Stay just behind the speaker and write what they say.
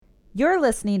You're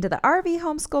listening to the RV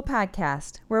Homeschool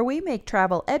Podcast, where we make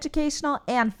travel educational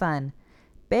and fun.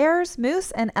 Bears,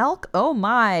 moose, and elk, oh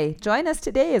my! Join us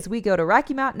today as we go to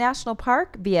Rocky Mountain National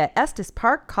Park via Estes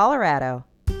Park, Colorado.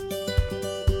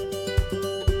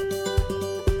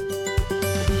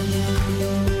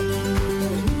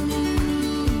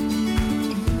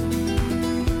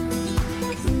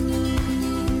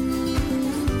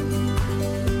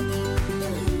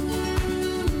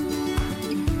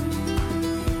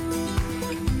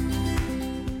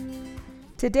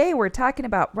 Today we're talking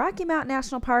about Rocky Mountain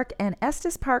National Park and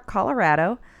Estes Park,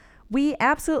 Colorado. We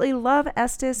absolutely love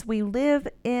Estes. We live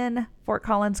in Fort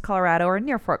Collins, Colorado, or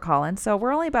near Fort Collins, so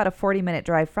we're only about a 40-minute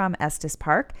drive from Estes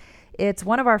Park. It's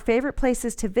one of our favorite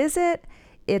places to visit.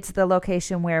 It's the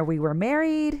location where we were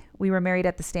married. We were married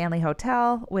at the Stanley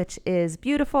Hotel, which is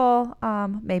beautiful,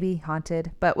 maybe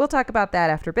haunted, but we'll talk about that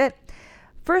after a bit.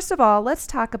 First of all, let's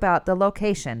talk about the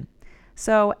location.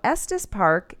 So Estes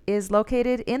Park is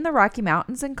located in the Rocky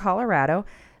Mountains in Colorado.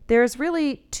 There's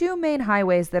really two main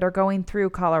highways that are going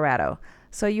through Colorado.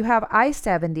 So you have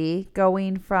I-70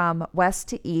 going from west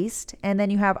to east, and then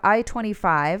you have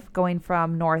I-25 going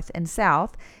from north and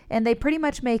south, and they pretty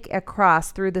much make a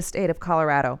cross through the state of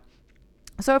Colorado.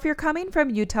 So if you're coming from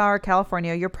Utah or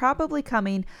California, you're probably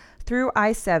coming through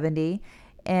I-70.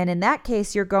 And in that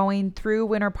case, you're going through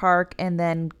Winter Park and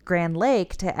then Grand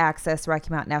Lake to access Rocky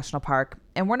Mountain National Park.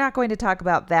 And we're not going to talk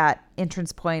about that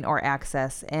entrance point or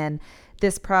access. And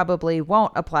this probably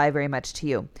won't apply very much to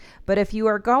you. But if you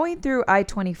are going through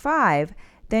I-25,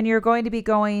 then you're going to be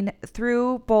going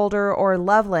through Boulder or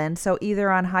Loveland. So either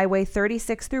on Highway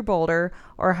 36 through Boulder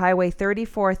or Highway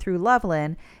 34 through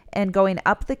Loveland and going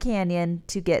up the canyon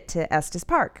to get to Estes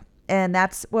Park. And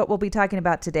that's what we'll be talking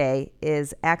about today,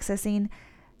 is accessing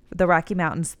the Rocky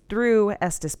Mountains through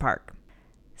Estes Park.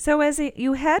 So as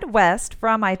you head west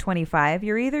from I-25,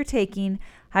 you're either taking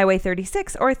Highway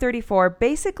 36 or 34.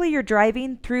 Basically, you're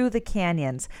driving through the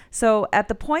canyons. So at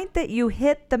the point that you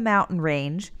hit the mountain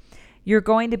range, you're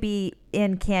going to be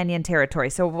in canyon territory.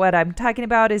 So what I'm talking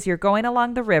about is you're going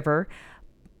along the river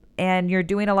and you're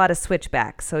doing a lot of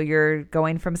switchbacks. So you're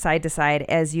going from side to side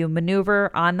as you maneuver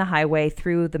on the highway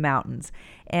through the mountains.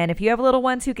 And if you have little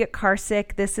ones who get car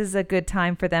sick, this is a good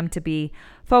time for them to be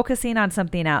focusing on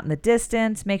something out in the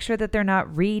distance. Make sure that they're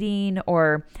not reading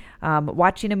or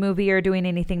watching a movie or doing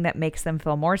anything that makes them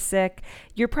feel more sick.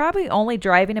 You're probably only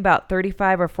driving about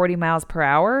 35 or 40 miles per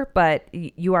hour, but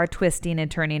you are twisting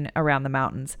and turning around the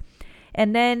mountains.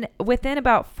 And then within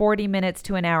about 40 minutes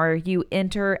to an hour, you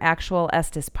enter actual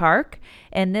Estes Park,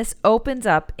 and this opens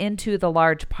up into the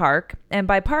large park. And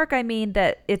by park, I mean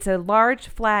that it's a large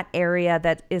flat area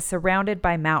that is surrounded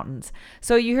by mountains.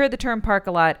 So you hear the term park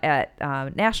a lot at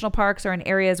national parks or in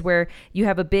areas where you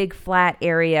have a big flat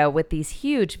area with these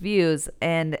huge views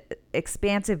and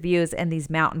expansive views and these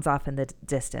mountains off in the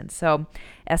distance. So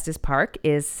Estes Park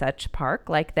is such park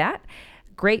like that.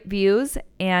 Great views.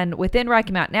 And within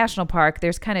Rocky Mountain National Park,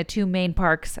 there's kind of two main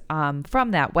parks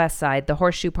from that west side, the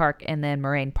Horseshoe Park and then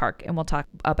Moraine Park. And we'll talk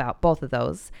about both of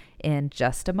those in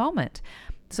just a moment.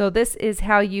 So this is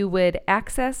how you would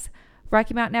access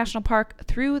Rocky Mountain National Park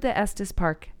through the Estes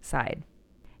Park side.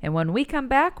 And when we come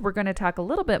back, we're going to talk a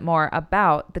little bit more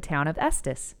about the town of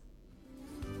Estes.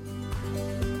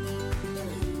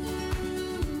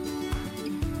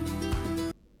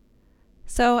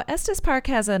 So Estes Park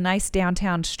has a nice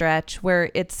downtown stretch where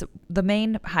it's the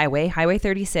main highway, Highway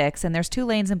 36, and there's two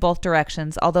lanes in both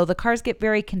directions, although the cars get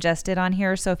very congested on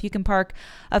here. So if you can park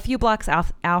a few blocks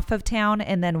off of town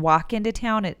and then walk into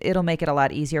town, it'll make it a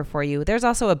lot easier for you. There's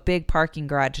also a big parking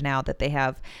garage now that they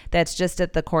have that's just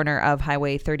at the corner of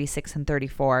Highway 36 and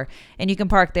 34, and you can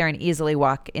park there and easily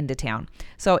walk into town.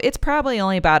 So it's probably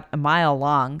only about a mile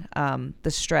long,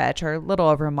 the stretch, or a little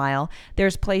over a mile.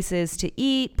 There's places to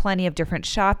eat, plenty of different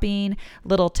shopping,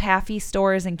 little taffy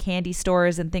stores and candy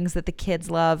stores and things that the kids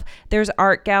love. There's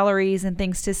art galleries and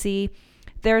things to see.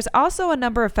 There's also a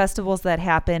number of festivals that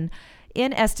happen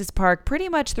in Estes Park pretty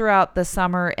much throughout the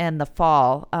summer and the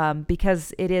fall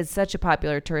because it is such a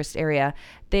popular tourist area.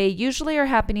 They usually are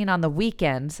happening on the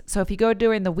weekends. So if you go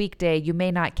during the weekday, you may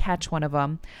not catch one of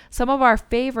them. Some of our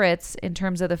favorites in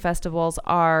terms of the festivals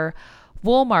are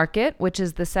Wool Market, which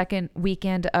is the second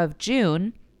weekend of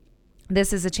June.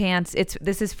 This is a chance.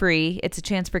 This is free. It's a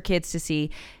chance for kids to see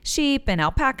sheep and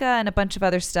alpaca and a bunch of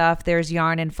other stuff. There's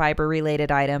yarn and fiber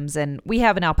related items, and we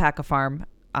have an alpaca farm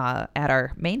at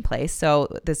our main place. So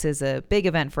this is a big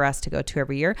event for us to go to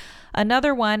every year.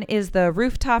 Another one is the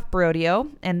Rooftop Rodeo,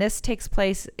 and this takes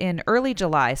place in early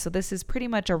July. So this is pretty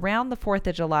much around the 4th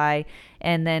of July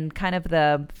and then kind of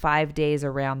the 5 days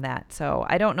around that. So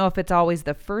I don't know if it's always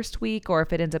the first week or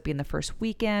if it ends up being the first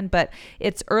weekend, but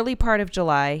it's early part of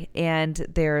July, and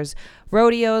there's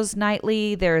rodeos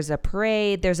nightly, there's a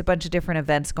parade, there's a bunch of different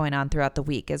events going on throughout the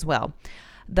week as well.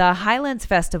 The Highlands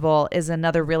Festival is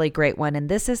another really great one, and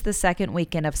this is the second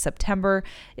weekend of September.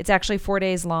 It's actually 4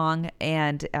 days long,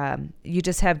 and you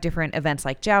just have different events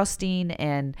like jousting,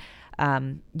 and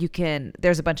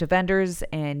there's a bunch of vendors,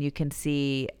 and you can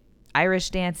see Irish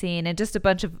dancing and just a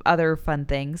bunch of other fun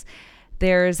things.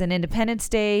 There's an Independence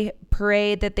Day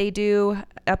parade that they do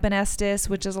up in Estes,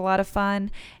 which is a lot of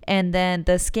fun. And then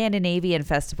the Scandinavian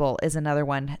Festival is another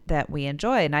one that we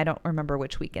enjoy. And I don't remember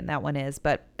which weekend that one is,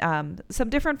 but some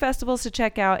different festivals to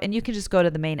check out. And you can just go to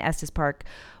the main Estes Park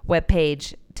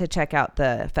webpage to check out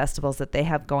the festivals that they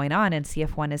have going on and see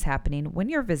if one is happening when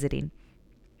you're visiting.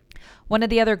 One of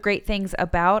the other great things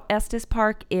about Estes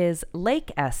Park is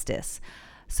Lake Estes.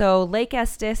 So Lake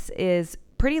Estes is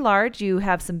pretty large. You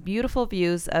have some beautiful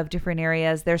views of different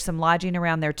areas. There's some lodging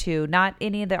around there too. Not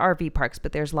any of the RV parks,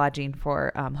 but there's lodging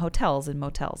for hotels and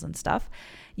motels and stuff.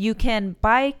 You can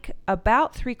bike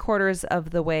about 3/4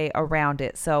 of the way around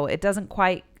it. So it doesn't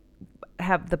quite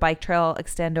have the bike trail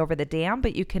extend over the dam,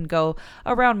 but you can go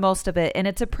around most of it. And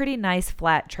it's a pretty nice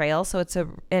flat trail. So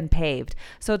and paved.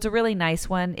 So it's a really nice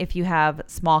one if you have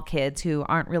small kids who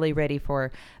aren't really ready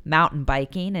for mountain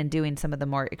biking and doing some of the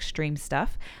more extreme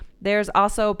stuff. There's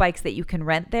also bikes that you can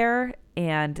rent there,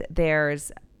 and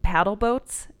there's paddle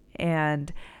boats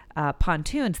and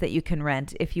pontoons that you can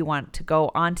rent if you want to go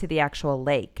onto the actual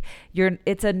lake.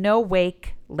 It's a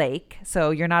no-wake lake, so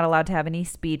you're not allowed to have any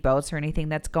speedboats or anything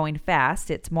that's going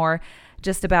fast. It's more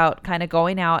just about kind of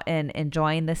going out and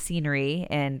enjoying the scenery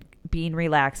and being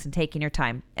relaxed and taking your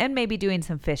time, and maybe doing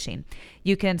some fishing.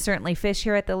 You can certainly fish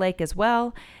here at the lake as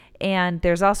well. And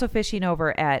there's also fishing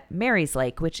over at Mary's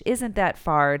Lake, which isn't that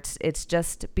far. It's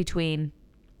just between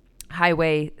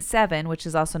Highway 7, which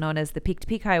is also known as the Peak to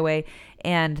Peak Highway,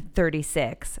 and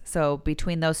 36. So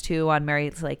between those two on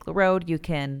Mary's Lake Road, you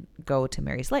can go to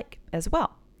Mary's Lake as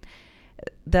well.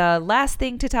 The last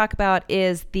thing to talk about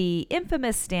is the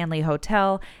infamous Stanley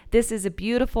Hotel. This is a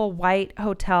beautiful white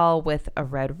hotel with a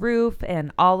red roof,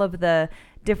 and all of the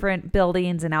different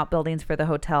buildings and outbuildings for the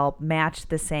hotel match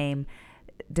the same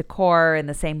decor and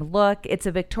the same look. It's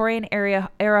a Victorian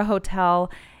era hotel,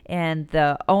 and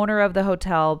the owner of the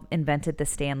hotel invented the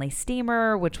Stanley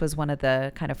Steamer, which was one of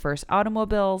the kind of first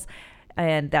automobiles,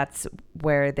 and that's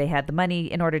where they had the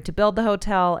money in order to build the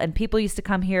hotel. And people used to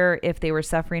come here if they were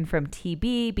suffering from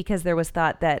TB, because there was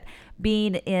thought that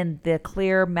being in the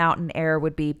clear mountain air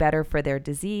would be better for their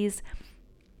disease.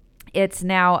 It's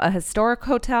now a historic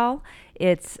hotel.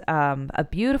 It's a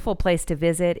beautiful place to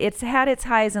visit. It's had its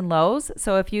highs and lows.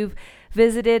 So if you've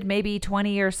visited maybe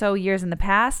 20 or so years in the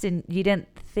past and you didn't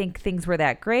think things were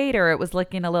that great, or it was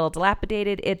looking a little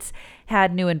dilapidated, it's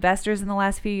had new investors in the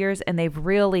last few years, and they've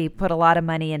really put a lot of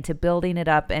money into building it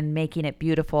up and making it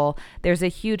beautiful. There's a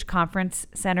huge conference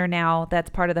center now that's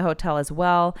part of the hotel as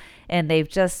well, and they've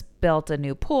just built a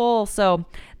new pool. So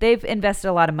they've invested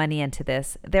a lot of money into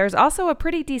this. There's also a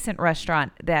pretty decent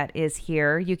restaurant that is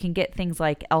here. You can get things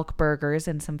like elk burgers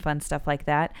and some fun stuff like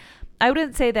that. I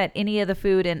wouldn't say that any of the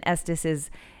food in Estes is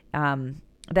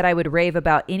that I would rave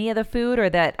about any of the food, or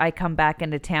that I come back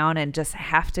into town and just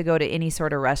have to go to any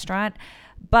sort of restaurant.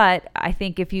 But I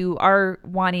think if you are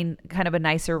wanting kind of a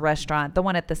nicer restaurant, the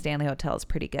one at the Stanley Hotel is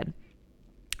pretty good.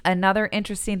 Another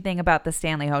interesting thing about the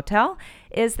Stanley Hotel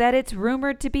is that it's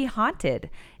rumored to be haunted.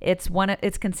 It's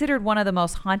considered one of the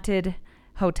most haunted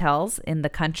hotels in the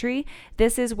country.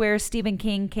 This is where Stephen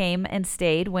King came and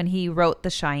stayed when he wrote The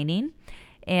Shining.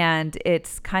 And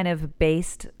it's kind of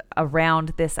based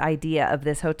around this idea of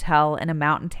this hotel in a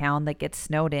mountain town that gets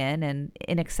snowed in and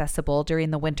inaccessible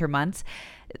during the winter months.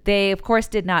 They, of course,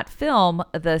 did not film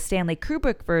the Stanley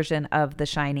Kubrick version of The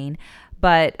Shining,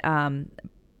 but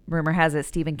rumor has it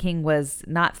Stephen King was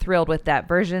not thrilled with that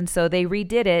version, so they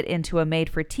redid it into a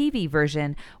made-for-TV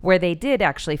version where they did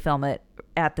actually film it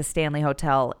at the Stanley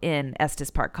Hotel in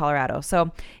Estes Park, Colorado.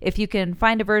 So if you can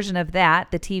find a version of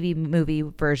that, the TV movie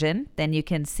version, then you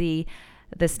can see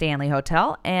the Stanley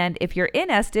Hotel. And if you're in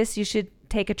Estes, you should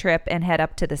take a trip and head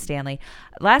up to the Stanley.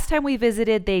 Last time we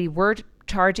visited, they were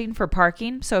charging for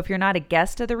parking. So if you're not a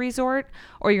guest of the resort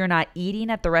or you're not eating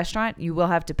at the restaurant, you will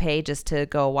have to pay just to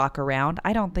go walk around.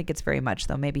 I don't think it's very much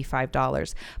though, maybe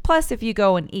 $5. Plus, if you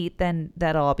go and eat, then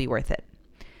that'll all be worth it.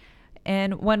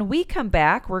 And when we come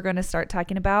back, we're going to start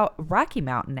talking about Rocky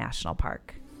Mountain National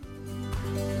Park.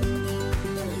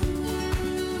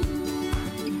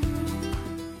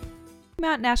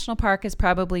 Mountain National Park is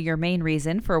probably your main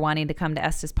reason for wanting to come to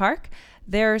Estes Park.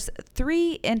 There's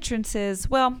 3 entrances.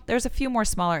 Well, there's a few more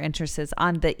smaller entrances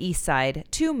on the east side,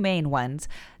 2 main ones.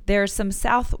 There's some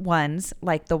south ones,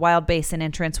 like the Wild Basin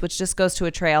entrance, which just goes to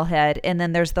a trailhead. And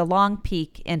then there's the Long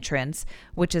Peak entrance,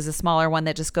 which is a smaller one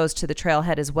that just goes to the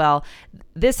trailhead as well.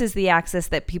 This is the access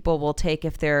that people will take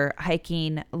if they're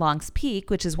hiking Long's Peak,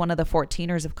 which is one of the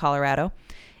 14ers of Colorado.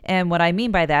 And what I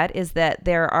mean by that is that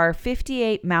there are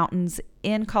 58 mountains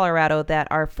in Colorado that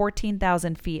are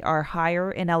 14,000 feet or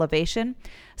higher in elevation.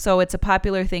 So it's a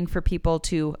popular thing for people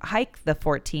to hike the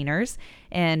 14ers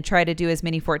and try to do as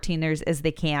many 14ers as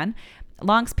they can.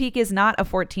 Long's Peak is not a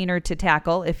 14er to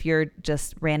tackle if you're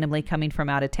just randomly coming from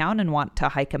out of town and want to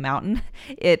hike a mountain.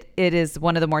 It is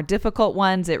one of the more difficult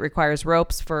ones. It requires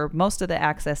ropes for most of the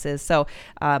accesses. So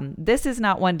this is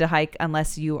not one to hike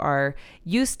unless you are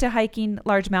used to hiking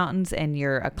large mountains and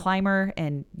you're a climber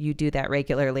and you do that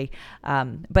regularly.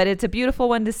 But it's a beautiful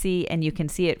one to see, and you can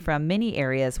see it from many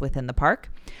areas within the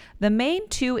park. The main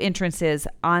 2 entrances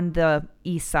on the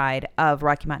east side of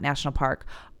Rocky Mountain National Park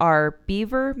are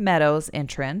Beaver Meadows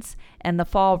entrance and the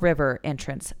Fall River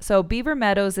entrance. So Beaver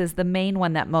Meadows is the main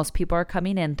one that most people are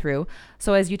coming in through.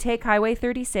 So as you take Highway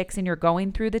 36 and you're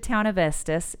going through the town of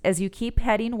Estes, as you keep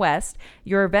heading west,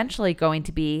 you're eventually going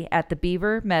to be at the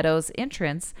Beaver Meadows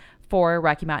entrance for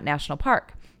Rocky Mountain National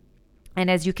Park.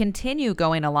 And as you continue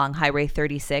going along Highway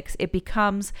 36, it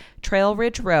becomes Trail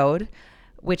Ridge Road,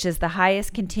 which is the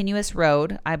highest continuous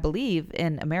road, I believe,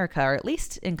 in America, or at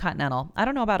least in continental. I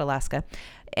don't know about Alaska.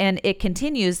 And it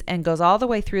continues and goes all the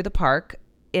way through the park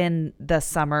in the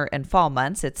summer and fall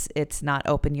months. It's not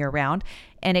open year round.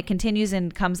 And it continues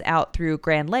and comes out through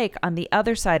Grand Lake on the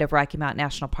other side of Rocky Mountain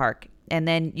National Park. And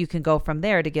then you can go from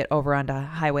there to get over onto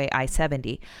Highway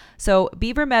I-70. So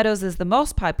Beaver Meadows is the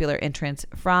most popular entrance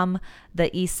from the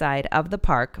east side of the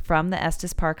park, from the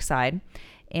Estes Park side.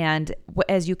 And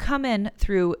as you come in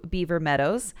through Beaver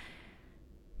Meadows,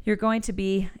 you're going to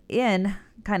be in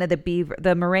kind of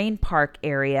the Moraine Park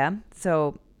area.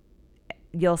 So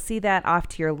you'll see that off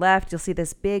to your left. You'll see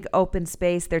this big open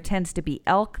space. There tends to be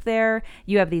elk there.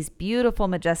 You have these beautiful,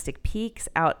 majestic peaks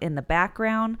out in the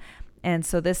background. And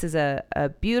so this is a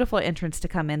beautiful entrance to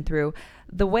come in through.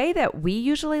 The way that we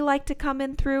usually like to come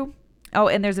in through, oh,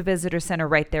 and there's a visitor center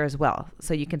right there as well.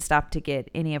 So you can stop to get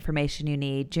any information you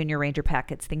need, junior ranger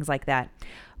packets, things like that.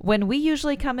 When we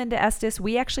usually come into Estes,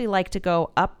 we actually like to go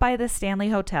up by the Stanley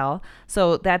Hotel.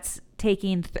 So that's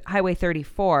taking Highway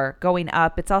 34, going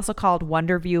up. It's also called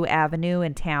Wonderview Avenue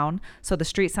in town. So the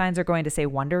street signs are going to say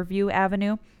Wonderview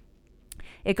Avenue.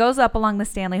 It goes up along the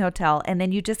Stanley Hotel, and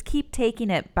then you just keep taking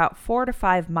it about 4 to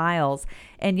 5 miles,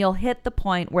 and you'll hit the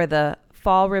point where the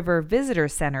Fall River Visitor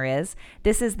Center is.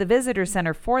 This is the visitor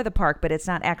center for the park, but it's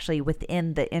not actually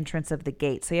within the entrance of the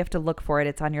gate. So you have to look for it.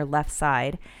 It's on your left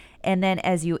side. And then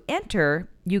as you enter,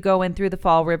 you go in through the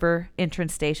Fall River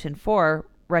entrance station for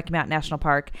Rocky Mountain National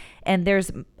Park. And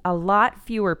there's a lot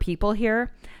fewer people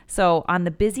here. So on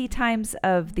the busy times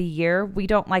of the year, we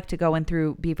don't like to go in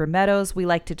through Beaver Meadows. We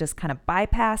like to just kind of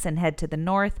bypass and head to the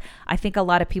north. I think a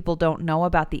lot of people don't know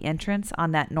about the entrance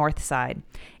on that north side.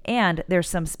 And there's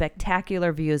some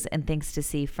spectacular views and things to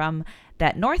see from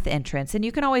that north entrance. And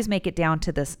you can always make it down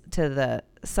to the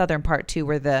southern part too,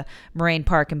 where the Moraine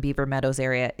Park and Beaver Meadows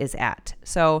area is at.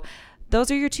 So those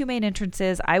are your 2 main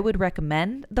entrances. I would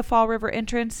recommend the Fall River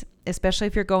entrance, especially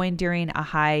if you're going during a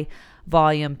high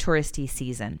volume touristy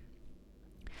season.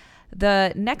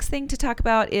 The next thing to talk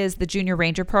about is the Junior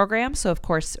Ranger program. So of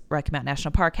course, Rocky Mountain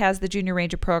National Park has the Junior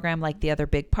Ranger program like the other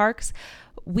big parks.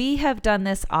 We have done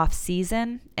this off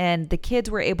season, and the kids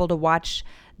were able to watch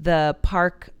the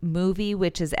park movie,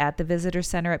 which is at the visitor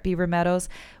center at Beaver Meadows.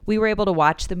 We were able to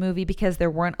watch the movie because there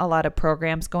weren't a lot of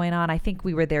programs going on. I think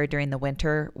we were there during the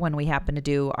winter when we happened to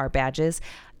do our badges.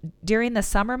 During the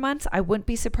summer months, I wouldn't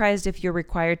be surprised if you're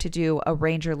required to do a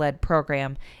ranger-led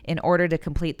program in order to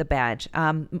complete the badge.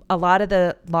 A lot of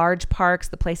the large parks,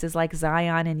 the places like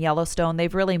Zion and Yellowstone,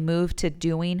 they've really moved to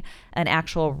doing an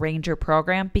actual ranger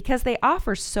program because they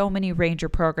offer so many ranger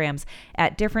programs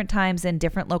at different times in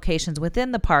different locations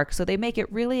within the park. So they make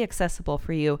it really accessible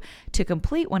for you to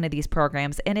complete one of these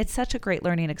programs. And it's such a great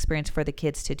learning experience for the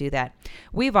kids to do that.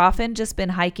 We've often just been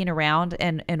hiking around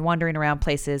and wandering around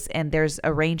places, and there's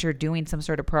a ranger doing some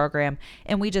sort of program,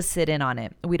 and we just sit in on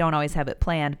it. We don't always have it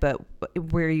planned, but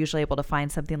we're usually able to find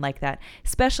something like that,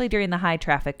 especially during the high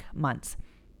traffic months.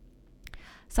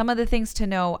 Some of the things to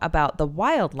know about the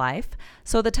wildlife.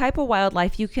 So the type of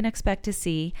wildlife you can expect to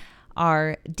see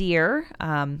are deer,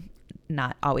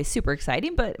 not always super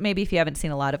exciting, but maybe if you haven't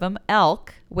seen a lot of them,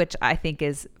 elk, which I think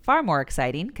is far more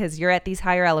exciting because you're at these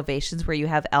higher elevations where you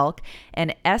have elk,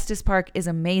 and Estes Park is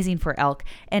amazing for elk,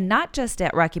 and not just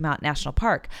at Rocky Mountain National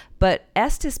Park, but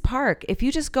Estes Park. If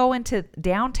you just go into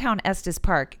downtown Estes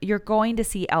Park, you're going to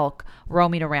see elk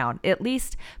roaming around, at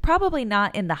least probably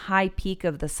not in the high peak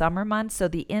of the summer months. So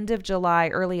the end of July,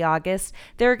 early August,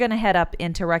 they're going to head up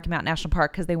into Rocky Mountain National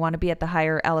Park because they want to be at the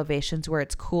higher elevations where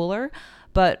it's cooler.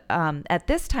 But at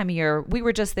this time of year, we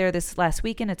were just there this last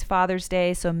weekend. It's Father's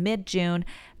Day. So mid-June,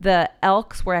 the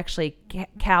elks were actually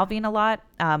calving a lot.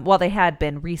 Well, they had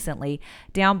been recently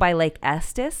down by Lake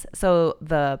Estes. So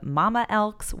the mama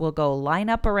elks will go line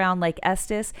up around Lake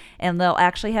Estes, and they'll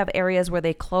actually have areas where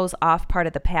they close off part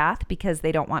of the path because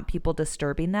they don't want people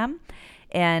disturbing them.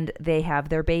 And they have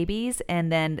their babies,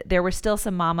 and then there were still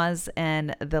some mamas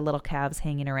and the little calves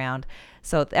hanging around.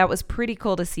 So that was pretty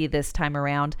cool to see this time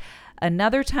around.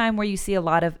 Another time where you see a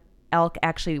lot of elk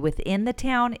actually within the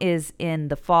town is in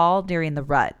the fall during the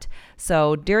rut.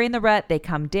 So during the rut, they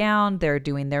come down, they're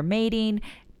doing their mating.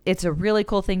 It's a really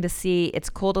cool thing to see. It's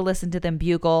cool to listen to them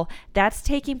bugle. That's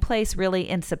taking place really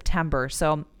in September.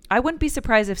 So I wouldn't be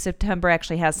surprised if September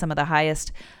actually has some of the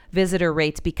highest visitor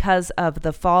rates because of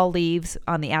the fall leaves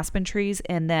on the aspen trees,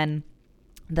 and then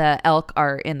the elk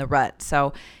are in the rut.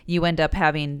 So you end up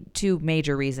having two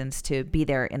major reasons to be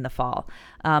there in the fall.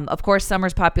 Of course,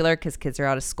 summer's popular because kids are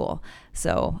out of school.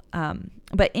 So,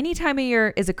 but any time of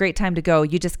year is a great time to go.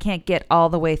 You just can't get all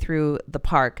the way through the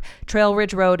park. Trail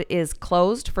Ridge Road is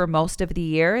closed for most of the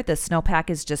year. The snowpack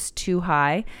is just too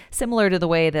high, similar to the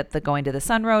way that the Going to the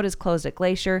Sun Road is closed at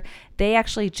Glacier. They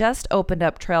actually just opened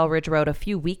up Trail Ridge Road a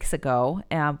few weeks ago,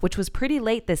 which was pretty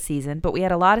late this season, but we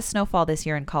had a lot of snowfall this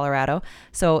year in Colorado.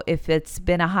 So if it's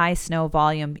been a high snow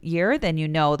volume year, then you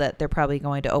know that they're probably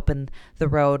going to open the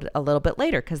road a little bit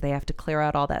later because they have to clear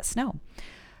out all that snow.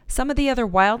 Some of the other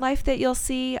wildlife that you'll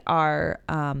see are,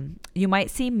 you might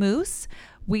see moose.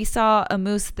 We saw a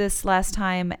moose this last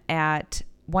time at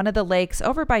one of the lakes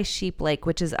over by Sheep Lake,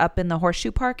 which is up in the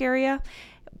Horseshoe Park area.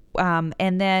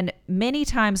 And then many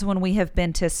times when we have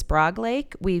been to Sprague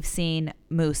Lake, we've seen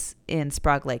moose in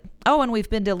Sprague Lake. Oh, and we've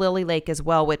been to Lily Lake as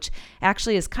well, which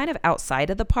actually is kind of outside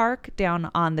of the park down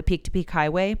on the Peak to Peak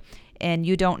Highway. And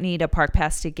you don't need a park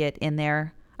pass to get in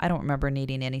there. I don't remember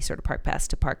needing any sort of park pass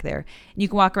to park there. And you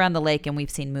can walk around the lake, and we've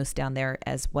seen moose down there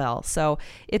as well. So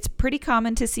it's pretty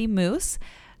common to see moose.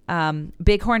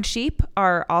 Bighorn sheep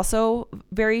are also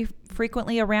very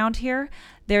frequently around here.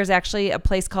 There's actually a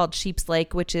place called Sheep's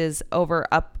Lake, which is over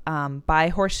up by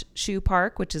Horseshoe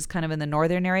Park, which is kind of in the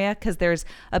northern area, because there's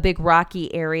a big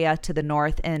rocky area to the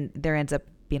north, and there ends up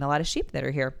being a lot of sheep that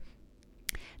are here.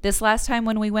 This last time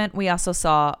when we went, we also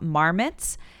saw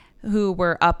marmots who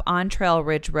were up on Trail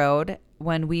Ridge Road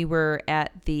when we were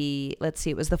at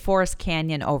it was the Forest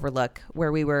Canyon Overlook,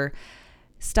 where we were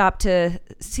stopped to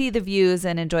see the views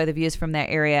and enjoy the views from that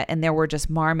area. And there were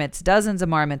just marmots, dozens of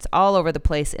marmots all over the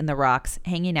place in the rocks,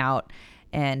 hanging out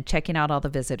and checking out all the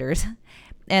visitors.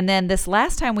 And then this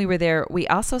last time we were there, we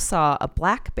also saw a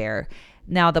black bear.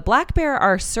 Now, the black bear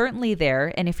are certainly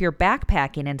there, and if you're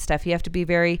backpacking and stuff, you have to be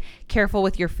very careful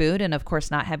with your food and, of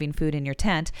course, not having food in your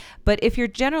tent. But if you're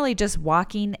generally just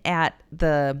walking at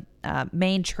the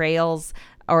main trails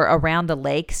or around the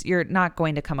lakes, you're not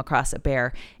going to come across a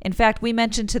bear. In fact, we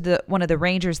mentioned to one of the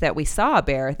rangers that we saw a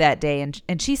bear that day,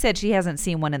 and she said she hasn't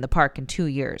seen one in the park in 2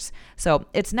 years. So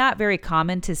it's not very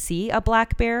common to see a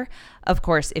black bear. Of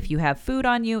course, if you have food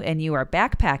on you and you are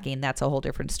backpacking, that's a whole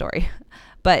different story.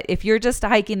 But if you're just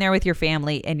hiking there with your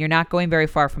family and you're not going very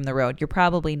far from the road, you're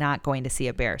probably not going to see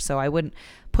a bear. So I wouldn't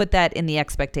put that in the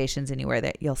expectations anywhere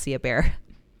that you'll see a bear.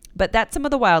 But that's some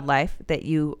of the wildlife that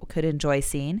you could enjoy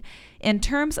seeing. In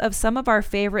terms of some of our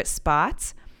favorite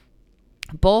spots,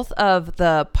 both of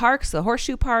the parks, the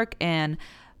Horseshoe Park and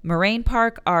Moraine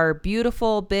Park, are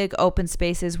beautiful, big open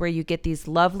spaces where you get these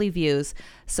lovely views.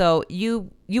 So you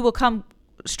will come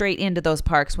straight into those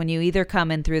parks when you either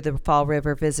come in through the Fall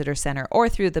River Visitor Center or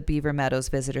through the Beaver Meadows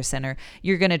Visitor Center.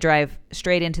 You're going to drive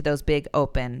straight into those big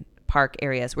open park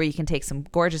areas where you can take some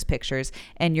gorgeous pictures,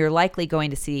 and you're likely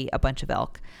going to see a bunch of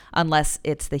elk unless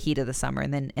it's the heat of the summer,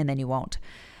 and then you won't.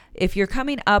 If you're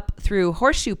coming up through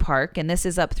Horseshoe Park, and this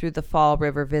is up through the Fall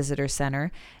River Visitor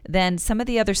Center, then some of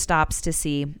the other stops to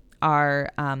see are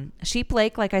Sheep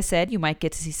Lake. Like I said, you might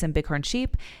get to see some bighorn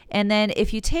sheep. And then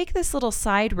if you take this little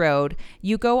side road,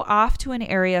 you go off to an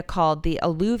area called the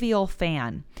Alluvial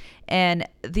Fan. And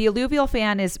the Alluvial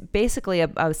Fan is basically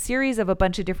a series of a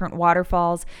bunch of different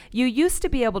waterfalls. You used to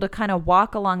be able to kind of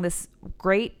walk along this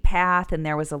great path, and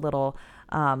there was a little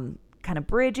kind of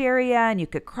bridge area, and you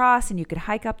could cross and you could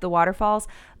hike up the waterfalls.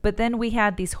 But then we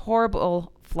had these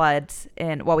horrible floods,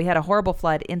 and we had a horrible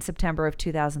flood in September of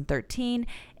 2013,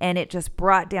 and it just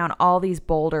brought down all these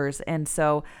boulders. And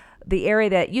so the area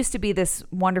that used to be this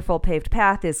wonderful paved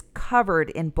path is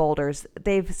covered in boulders.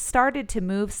 They've started to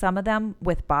move some of them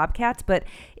with bobcats, but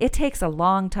it takes a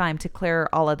long time to clear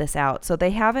all of this out. So they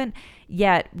haven't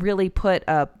yet really put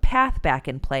a path back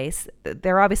in place.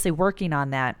 They're obviously working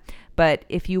on that. But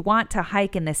if you want to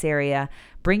hike in this area,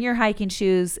 bring your hiking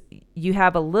shoes. You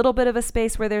have a little bit of a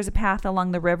space where there's a path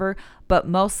along the river, but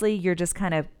mostly you're just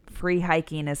kind of free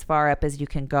hiking as far up as you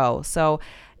can go. So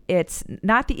it's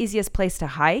not the easiest place to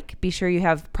hike. Be sure you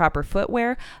have proper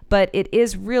footwear, but it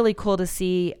is really cool to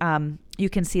see. You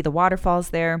can see the waterfalls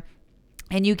there,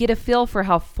 and you get a feel for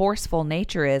how forceful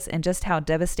nature is and just how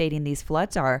devastating these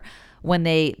floods are when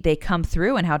they come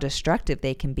through and how destructive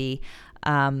they can be.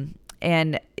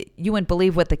 And you wouldn't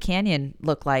believe what the canyon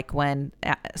looked like when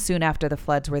soon after the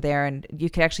floods were there. And you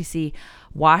could actually see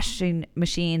washing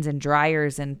machines and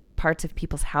dryers and parts of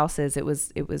people's houses. It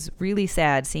was really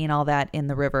sad seeing all that in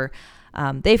the river.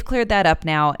 They've cleared that up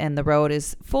now, and the road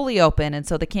is fully open. And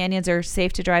so the canyons are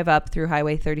safe to drive up through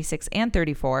Highway 36 and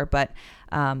 34. But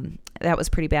that was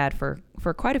pretty bad for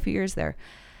quite a few years there.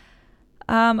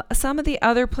 Some of the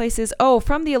other places,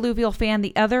 from the alluvial fan,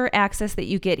 the other access that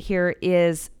you get here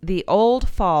is the Old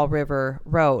Fall River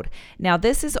Road. Now,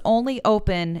 this is only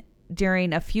open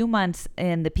during a few months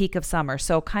in the peak of summer,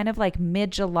 so kind of like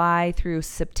mid-July through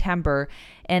September.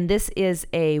 And this is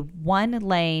a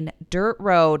one-lane dirt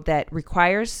road that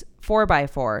requires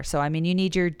 4x4. So, I mean, you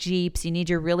need your Jeeps, you need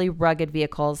your really rugged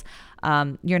vehicles.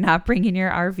 You're not bringing your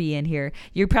RV in here.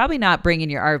 You're probably not bringing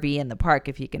your RV in the park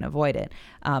if you can avoid it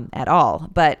at all.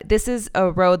 But this is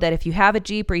a road that if you have a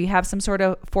Jeep or you have some sort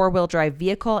of four-wheel drive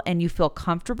vehicle and you feel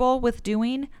comfortable with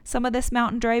doing some of this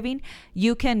mountain driving,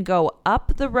 you can go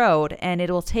up the road and it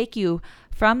will take you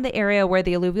from the area where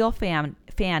the alluvial fan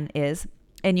is,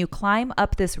 and you climb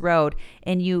up this road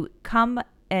and you come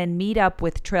and meet up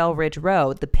with Trail Ridge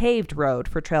Road, the paved road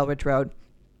for Trail Ridge Road,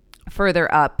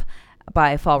 further up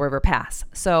by Fall River Pass.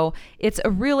 So it's a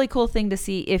really cool thing to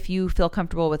see if you feel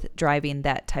comfortable with driving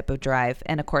that type of drive.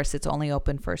 And of course, it's only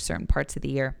open for certain parts of the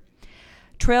year.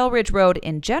 Trail Ridge Road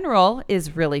in general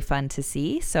is really fun to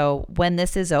see. So when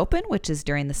this is open, which is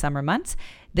during the summer months,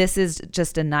 this is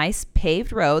just a nice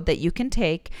paved road that you can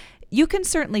take. You can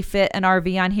certainly fit an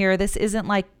RV on here. This isn't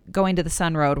like going to the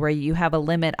Sun Road where you have a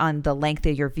limit on the length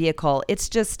of your vehicle. It's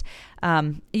just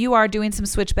you are doing some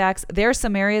switchbacks. There are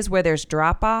some areas where there's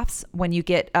drop-offs when you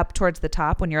get up towards the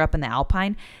top, when you're up in the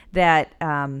Alpine, that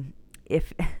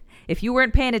if you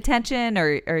weren't paying attention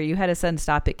or you had a sudden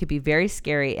stop, it could be very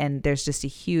scary, and there's just a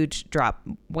huge drop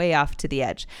way off to the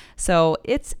edge. So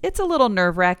it's a little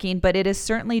nerve-wracking, but it is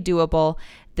certainly doable.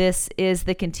 This is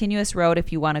the continuous road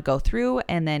if you want to go through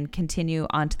and then continue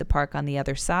onto the park on the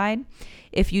other side.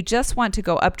 If you just want to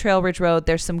go up Trail Ridge Road,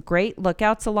 there's some great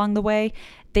lookouts along the way.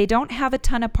 They don't have a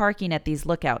ton of parking at these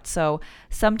lookouts, so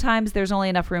sometimes there's only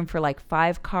enough room for like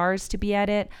 5 cars to be at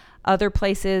it. Other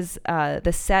places,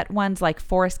 the set ones like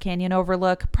Forest Canyon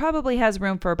Overlook probably has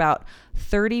room for about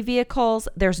 30 vehicles.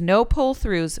 There's no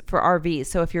pull-throughs for RVs,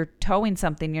 so if you're towing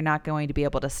something, you're not going to be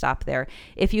able to stop there.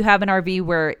 If you have an RV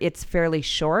where it's fairly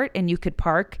short and you could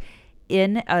park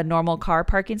in a normal car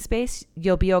parking space,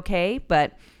 you'll be okay.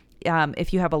 But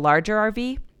if you have a larger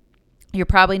RV, you're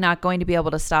probably not going to be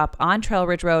able to stop on Trail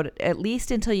Ridge Road, at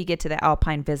least until you get to the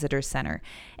Alpine Visitor Center.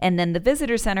 And then the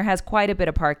Visitor Center has quite a bit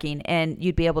of parking, and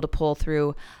you'd be able to pull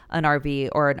through an RV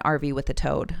or an RV with a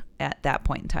towed at that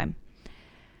point in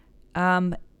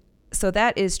time. So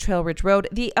that is Trail Ridge Road.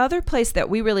 The other place that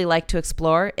we really like to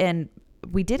explore, and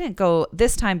we didn't go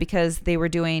this time because they were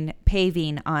doing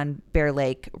paving on Bear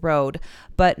Lake Road,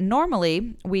 but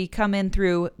normally when we come in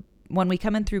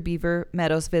through Beaver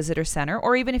Meadows Visitor Center,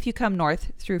 or even if you come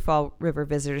north through Fall River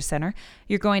Visitor Center,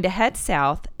 you're going to head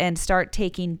south and start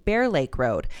taking Bear Lake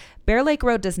Road. Bear Lake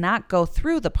Road does not go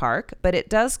through the park, but it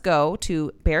does go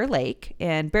to Bear Lake,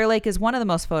 and Bear Lake is one of the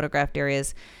most photographed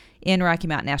areas in Rocky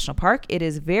Mountain National Park. It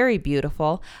is very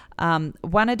beautiful.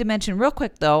 Wanted to mention real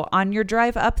quick though, on your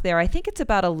drive up there, I think it's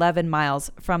about 11 miles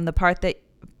from the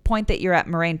point that you're at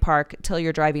Moraine Park till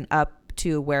you're driving up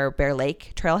to where Bear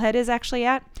Lake Trailhead is actually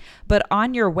at. But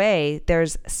on your way,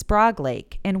 there's Sprague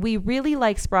Lake, and we really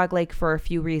like Sprague Lake for a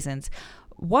few reasons.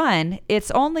 One,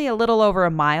 it's only a little over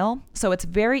a mile, so it's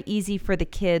very easy for the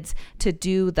kids to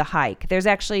do the hike.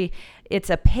 It's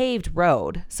a paved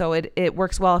road, so it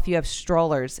works well if you have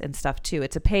strollers and stuff too.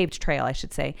 It's a paved trail, I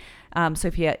should say. So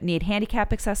if you need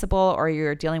handicap accessible or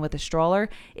you're dealing with a stroller,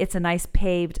 it's a nice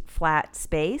paved flat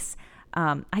space.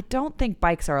 I don't think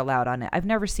bikes are allowed on it. I've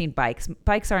never seen bikes.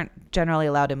 Bikes aren't generally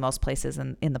allowed in most places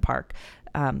in the park.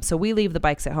 So we leave the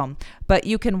bikes at home. But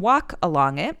you can walk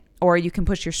along it, or you can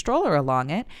push your stroller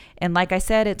along it. And like I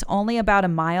said, it's only about a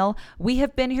mile. We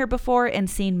have been here before and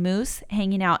seen moose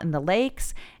hanging out in the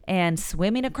lakes and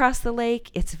swimming across the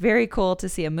lake. It's very cool to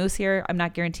see a moose here. I'm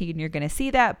not guaranteeing you're going to see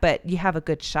that, but you have a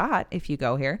good shot if you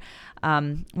go here.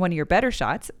 One of your better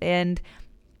shots. And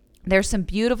there's some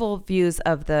beautiful views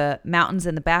of the mountains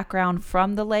in the background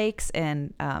from the lakes.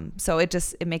 And so it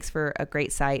makes for a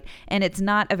great sight. And it's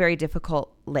not a very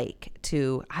difficult lake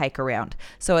to hike around.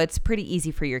 So it's pretty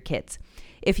easy for your kids.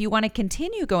 If you want to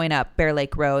continue going up Bear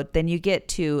Lake Road, then you get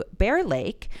to Bear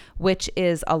Lake, which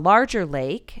is a larger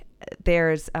lake.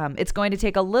 It's going to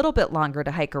take a little bit longer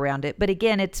to hike around it, but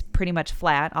again, it's pretty much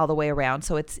flat all the way around,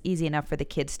 so it's easy enough for the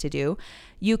kids to do.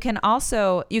 You can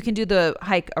do the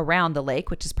hike around the lake,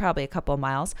 which is probably a couple of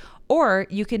miles, or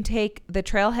you can take the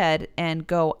trailhead and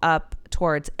go up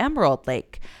towards Emerald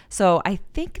Lake. So I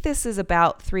think this is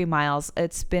about 3 miles.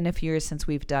 It's been a few years since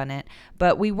we've done it,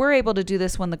 but we were able to do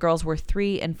this when the girls were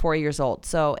 3 and 4 years old.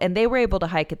 And they were able to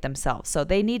hike it themselves. So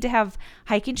they need to have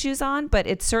hiking shoes on, but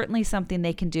it's certainly something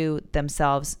they can do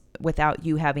themselves without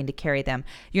you having to carry them.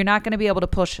 You're not going to be able to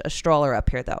push a stroller up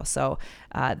here though. So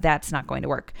that's not going to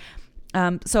work.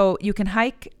 So you can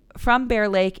hike from Bear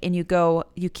Lake and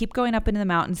you keep going up into the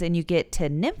mountains and you get to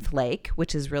Nymph Lake,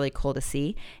 which is really cool to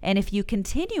see. And if you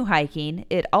continue hiking,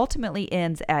 it ultimately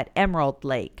ends at Emerald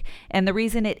Lake. And the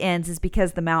reason it ends is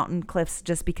because the mountain cliffs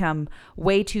just become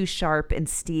way too sharp and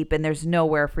steep and there's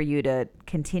nowhere for you to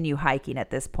continue hiking at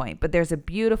this point. But there's a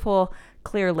beautiful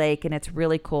clear lake and it's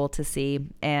really cool to see.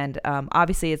 And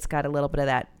obviously it's got a little bit of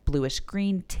that bluish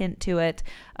green tint to it.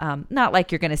 Not like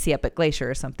you're going to see up at Glacier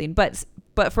or something, but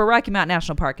for Rocky Mountain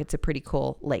National Park, it's a pretty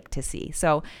cool lake to see.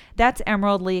 So that's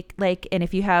Emerald Lake. And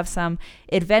if you have some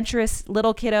adventurous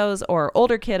little kiddos or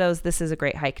older kiddos, this is a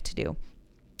great hike to do.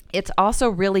 It's also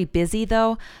really busy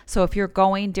though. So if you're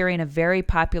going during a very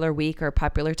popular week or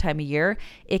popular time of year,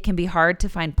 it can be hard to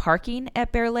find parking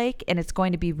at Bear Lake and it's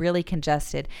going to be really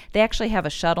congested. They actually have a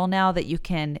shuttle now that you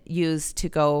can use to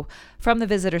go from the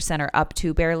visitor center up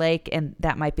to Bear Lake. And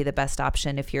that might be the best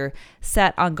option if you're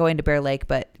set on going to Bear Lake,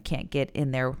 but can't get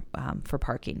in there for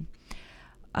parking.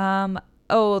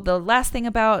 The last thing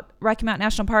about Rocky Mountain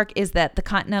National Park is that the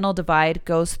Continental Divide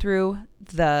goes through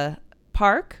the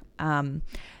park.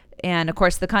 And of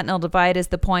course, the Continental Divide is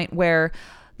the point where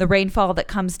the rainfall that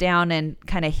comes down and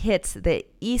kind of hits the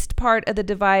east part of the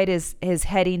divide is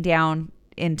heading down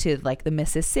into like the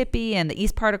Mississippi and the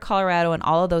east part of Colorado and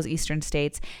all of those eastern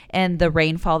states. And the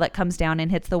rainfall that comes down and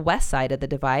hits the west side of the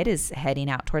divide is heading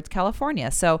out towards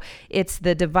California. So it's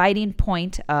the dividing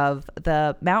point of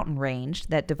the mountain range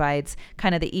that divides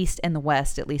kind of the east and the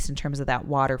west, at least in terms of that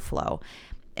water flow.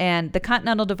 And the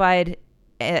Continental Divide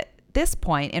this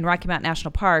point in Rocky Mountain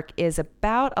National Park is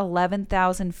about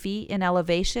 11,000 feet in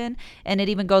elevation, and it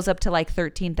even goes up to like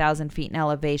 13,000 feet in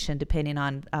elevation depending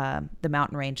on the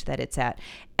mountain range that it's at.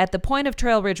 At the point of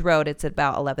Trail Ridge Road, it's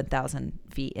about 11,000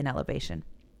 feet in elevation.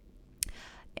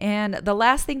 And the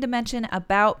last thing to mention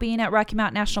about being at Rocky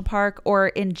Mountain National Park, or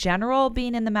in general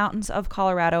being in the mountains of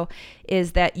Colorado,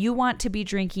 is that you want to be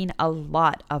drinking a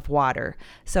lot of water.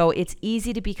 So it's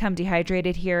easy to become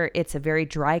dehydrated here. It's a very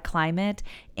dry climate,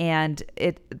 and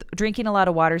drinking a lot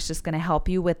of water is just going to help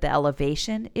you with the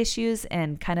elevation issues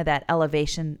and kind of that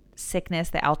elevation sickness,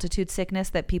 the altitude sickness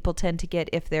that people tend to get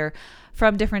if they're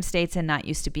from different states and not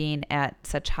used to being at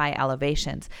such high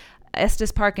elevations.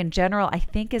 Estes Park in general, I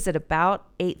think, is at about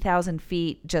 8,000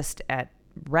 feet just at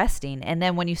resting. And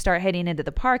then when you start heading into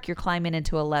the park, you're climbing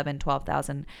into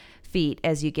 12,000 feet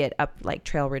as you get up like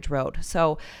Trail Ridge Road.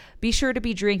 So be sure to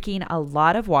be drinking a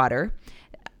lot of water.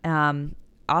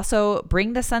 Also,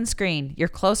 bring the sunscreen. You're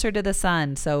closer to the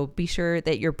sun, so be sure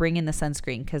that you're bringing the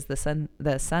sunscreen because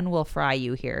the sun will fry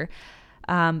you here.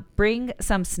 Bring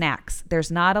some snacks.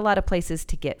 There's not a lot of places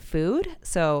to get food,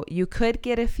 so you could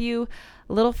get a few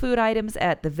little food items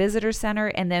at the visitor center,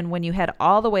 and then when you head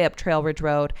all the way up Trail Ridge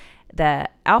Road, the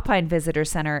Alpine Visitor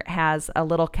Center has a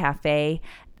little cafe.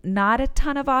 Not a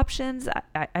ton of options.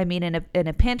 I mean, in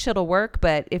a pinch it'll work,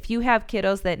 but if you have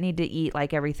kiddos that need to eat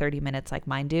like every 30 minutes like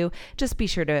mine do, just be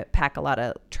sure to pack a lot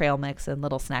of trail mix and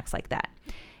little snacks like that.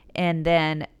 And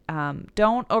then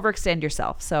don't overextend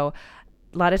yourself. So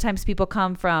a lot of times people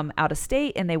come from out of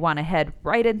state and they want to head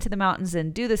right into the mountains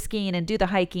and do the skiing and do the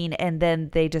hiking, and then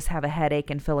they just have a headache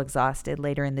and feel exhausted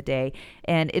later in the day.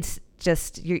 And it's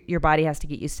just your body has to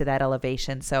get used to that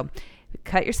elevation. So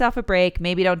cut yourself a break.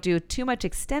 Maybe don't do too much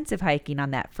extensive hiking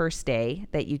on that first day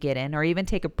that you get in, or even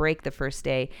take a break the first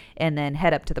day and then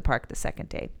head up to the park the second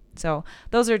day. So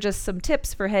those are just some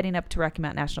tips for heading up to Rocky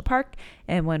Mountain National Park.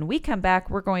 And when we come back,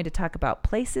 we're going to talk about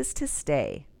places to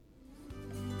stay.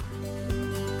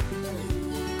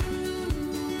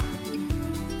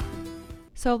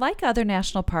 So like other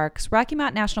national parks, Rocky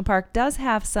Mountain National Park does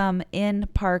have some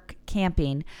in-park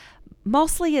camping.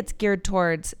 Mostly it's geared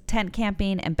towards tent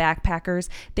camping and backpackers.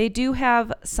 They do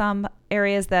have some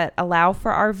areas that allow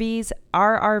for RVs.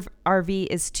 Our RV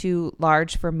is too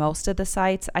large for most of the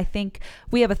sites. I think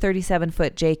we have a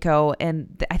 37-foot Jayco,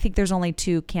 and I think there's only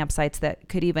 2 campsites that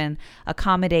could even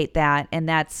accommodate that, and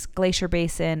that's Glacier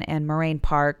Basin and Moraine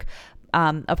Park.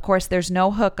 Of course, there's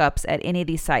no hookups at any of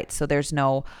these sites, so there's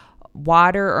no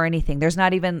water or anything. There's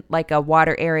not even like a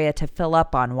water area to fill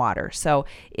up on water. So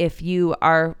if you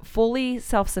are fully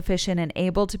self-sufficient and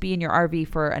able to be in your RV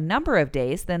for a number of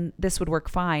days, then this would work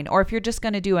fine. Or if you're just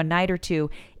going to do a night or two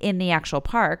in the actual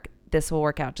park, this will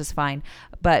work out just fine.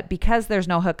 But because there's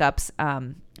no hookups,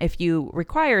 if you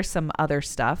require some other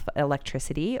stuff,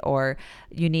 electricity, or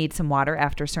you need some water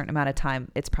after a certain amount of time,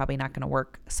 it's probably not going to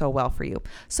work so well for you.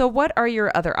 So what are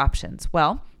your other options?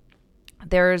 Well,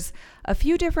 there's a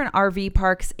few different RV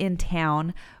parks in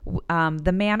town.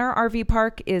 The Manor RV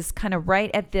Park is kind of right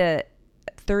at the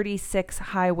 36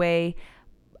 highway,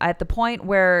 at the point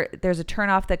where there's a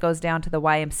turnoff that goes down to the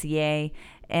YMCA,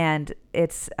 and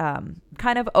it's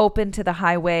kind of open to the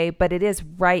highway, but it is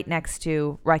right next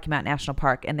to Rocky Mountain National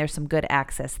Park, and there's some good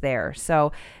access there.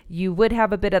 So you would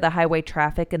have a bit of the highway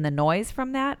traffic and the noise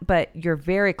from that, but you're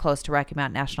very close to Rocky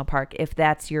Mountain National Park if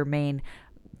that's your main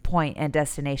point and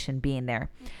destination being there.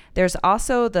 There's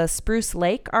also the Spruce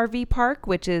Lake RV Park,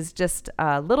 which is just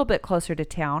a little bit closer to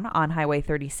town on Highway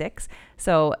 36.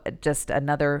 So just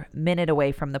another minute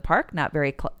away from the park, not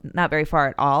very far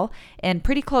at all, and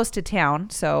pretty close to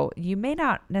town. So you may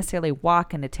not necessarily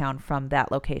walk into town from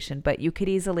that location, but you could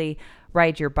easily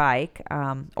ride your bike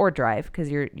or drive because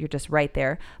you're just right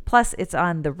there. Plus, it's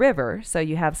on the river, so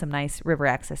you have some nice river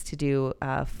access to do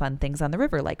fun things on the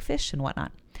river like fish and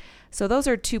whatnot. So those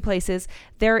are 2 places.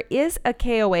 There is a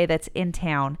KOA that's in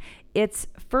town. It's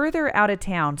further out of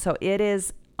town. So it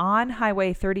is on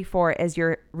Highway 34 as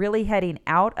you're really heading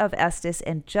out of Estes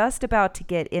and just about to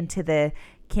get into the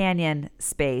canyon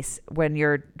space when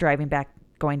you're driving back,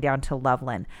 going down to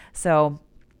Loveland. So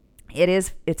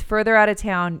it's further out of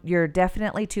town. You're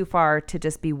definitely too far to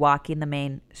just be walking the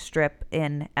main strip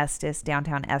in Estes,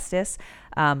 downtown Estes,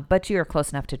 but you are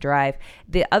close enough to drive.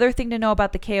 The other thing to know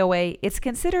about the KOA, it's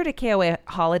considered a KOA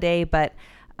holiday, but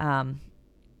I'm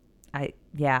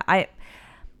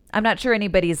not sure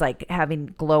anybody's like having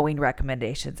glowing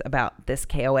recommendations about this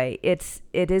KOA.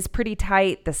 It is pretty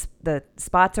tight. The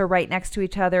spots are right next to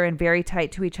each other and very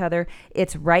tight to each other.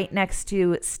 It's right next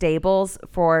to stables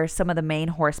for some of the main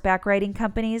horseback riding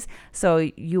companies. So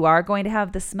you are going to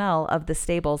have the smell of the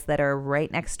stables that are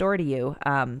right next door to you.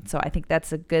 So I think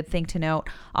that's a good thing to note.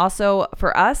 Also,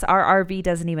 for us, our RV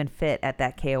doesn't even fit at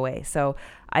that KOA. So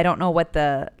I don't know what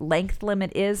the length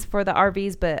limit is for the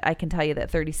RVs, but I can tell you that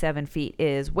 37 feet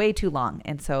is way too long.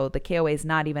 And so the KOA is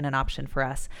not even an option for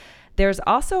us. There's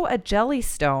also a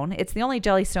Jellystone. It's the only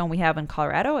Jellystone we have in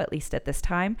Colorado, at least at this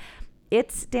time.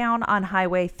 It's down on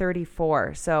Highway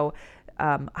 34. So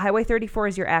Highway 34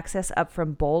 is your access up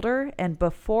from Boulder. And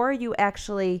before you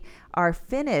actually are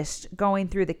finished going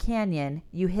through the canyon,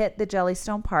 you hit the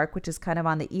Jellystone Park, which is kind of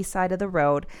on the east side of the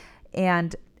road.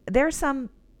 And there's some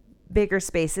bigger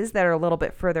spaces that are a little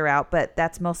bit further out, but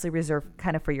that's mostly reserved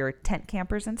kind of for your tent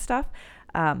campers and stuff.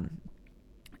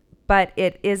 But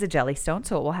it is a Jellystone,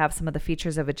 so it will have some of the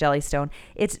features of a Jellystone.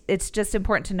 It's just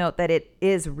important to note that it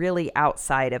is really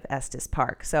outside of Estes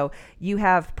Park. So you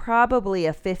have probably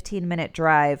a 15-minute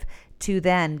drive to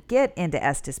then get into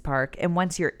Estes Park. And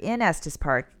once you're in Estes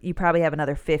Park, you probably have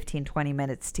another 15-20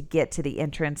 minutes to get to the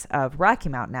entrance of Rocky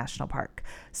Mountain National Park.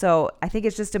 So I think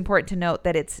it's just important to note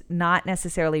that it's not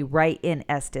necessarily right in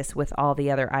Estes with all the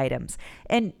other items.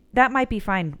 And that might be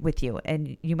fine with you,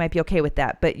 and you might be okay with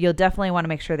that. But you'll definitely want to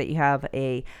make sure that you have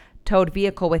a towed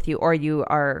vehicle with you, or you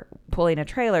are pulling a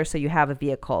trailer so you have a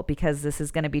vehicle, because this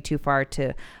is going to be too far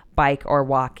to bike or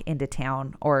walk into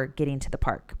town or getting to the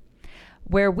park.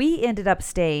 Where we ended up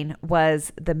staying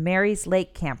was the Mary's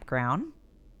Lake Campground.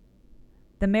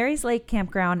 The Mary's Lake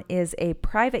Campground is a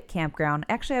private campground.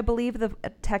 Actually, I believe the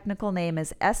technical name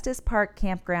is Estes Park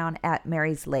Campground at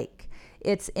Mary's Lake.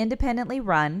 It's independently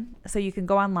run, so you can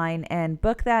go online and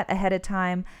book that ahead of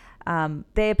time.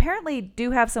 They apparently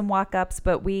do have some walk-ups,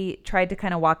 but we tried to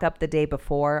kind of walk up the day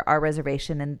before our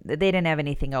reservation, and they didn't have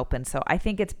anything open. So I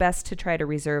think it's best to try to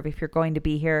reserve if you're going to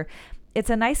be here. It's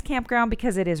a nice campground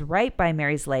because it is right by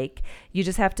Mary's Lake. You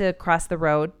just have to cross the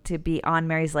road to be on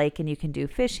Mary's Lake, and you can do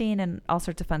fishing and all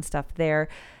sorts of fun stuff there.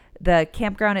 The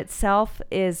campground itself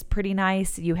is pretty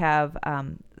nice. You have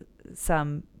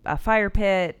a fire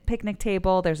pit, picnic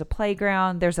table, there's a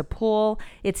playground, there's a pool.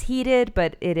 It's heated,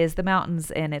 but it is the mountains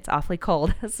and it's awfully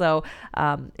cold. So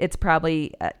it's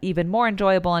probably even more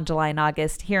enjoyable in July and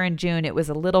August. Here in June, it was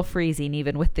a little freezing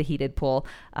even with the heated pool.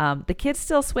 The kids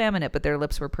still swam in it, but their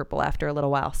lips were purple after a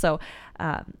little while. So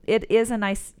it is a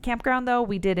nice campground though.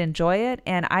 We did enjoy it.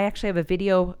 And I actually have a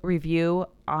video review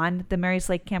on the Mary's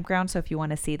Lake campground. So if you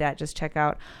want to see that, just check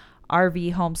out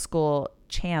RV Homeschool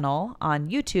channel on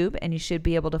YouTube, and you should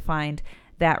be able to find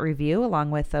that review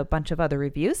along with a bunch of other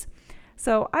reviews.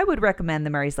 So I would recommend the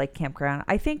Mary's Lake campground.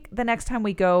 I think the next time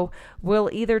we go, we'll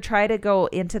either try to go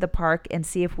into the park and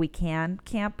see if we can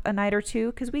camp a night or two,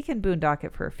 because we can boondock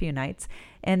it for a few nights.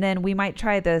 And then we might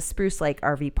try the Spruce Lake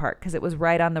RV Park because it was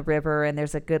right on the river and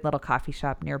there's a good little coffee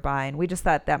shop nearby. And we just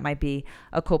thought that might be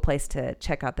a cool place to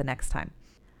check out the next time.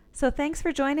 So thanks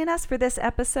for joining us for this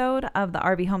episode of the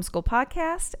RV Homeschool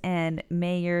Podcast, and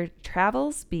may your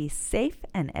travels be safe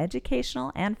and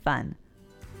educational and fun.